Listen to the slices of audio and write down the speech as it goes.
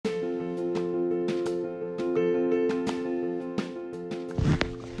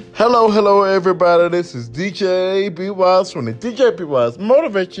Hello, everybody. This is DJ B Wise from the DJ B Wise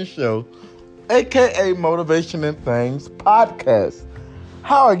Motivation Show, aka Motivation and Things Podcast.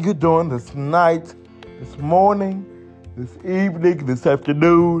 How are you doing this night, this morning, this evening, this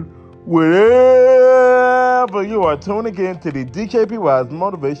afternoon, wherever you are tuning in to the DJ B Wise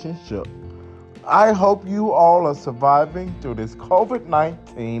Motivation Show? I hope you all are surviving through this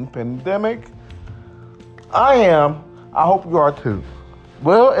COVID-19 pandemic. I am. I hope you are too.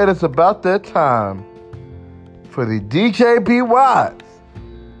 Well, it is about that time for the DJ B Wise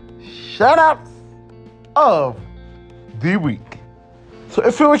shout-outs of the week. So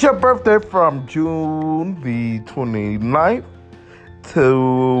if it was your birthday from June the 29th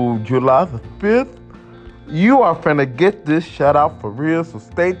to July the 5th, you are finna get this shout-out for real, so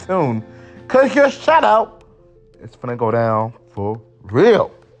stay tuned, because your shout-out is finna go down for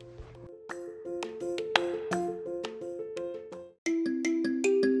real.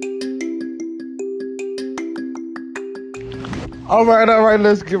 All right,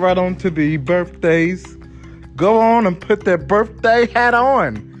 let's get right on to the birthdays. Go on and put that birthday hat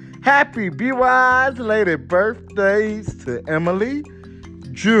on. Happy B-Wise Lady birthdays to Emily,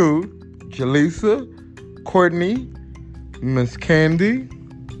 Drew, Jaleesa, Courtney, Miss Candy,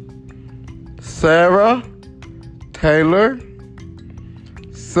 Sarah, Taylor,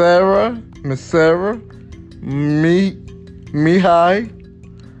 Sarah, Miss Sarah, Mihai,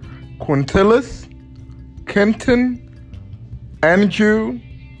 Quintillis, Kenton, Andrew,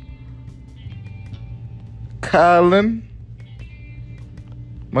 Kylan,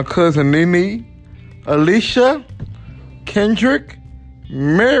 my cousin Nene, Alicia, Kendrick,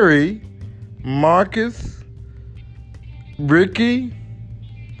 Mary, Marcus, Ricky.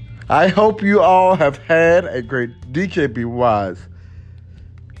 I hope you all have had a great DJ B Wise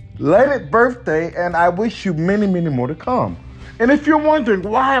late birthday, and I wish you many, many more to come. And if you're wondering,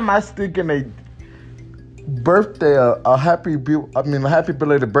 why am I sticking a birthday, a happy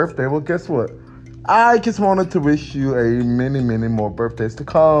belated birthday? Well, guess what? I just wanted to wish you a many, many more birthdays to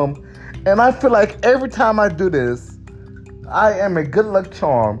come. And I feel like every time I do this, I am a good luck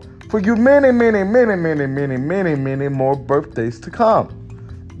charm for you many, many, many, many, many, many, many more birthdays to come.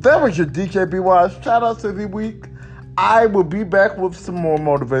 That was your DJ B Wise shout outs of the week. I will be back with some more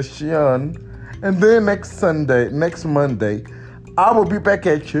motivation. And then next Monday, I will be back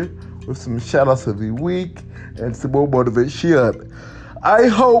at you with some shout-outs of the week and some more motivation. I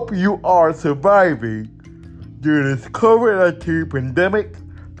hope you are surviving during this COVID-19 pandemic,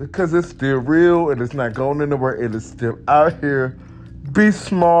 because it's still real and it's not going anywhere. It is still out here. Be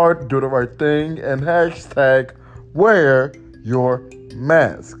smart, do the right thing, and hashtag wear your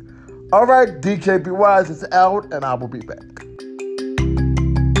mask. All right, DJ B Wise is out, and I will be back.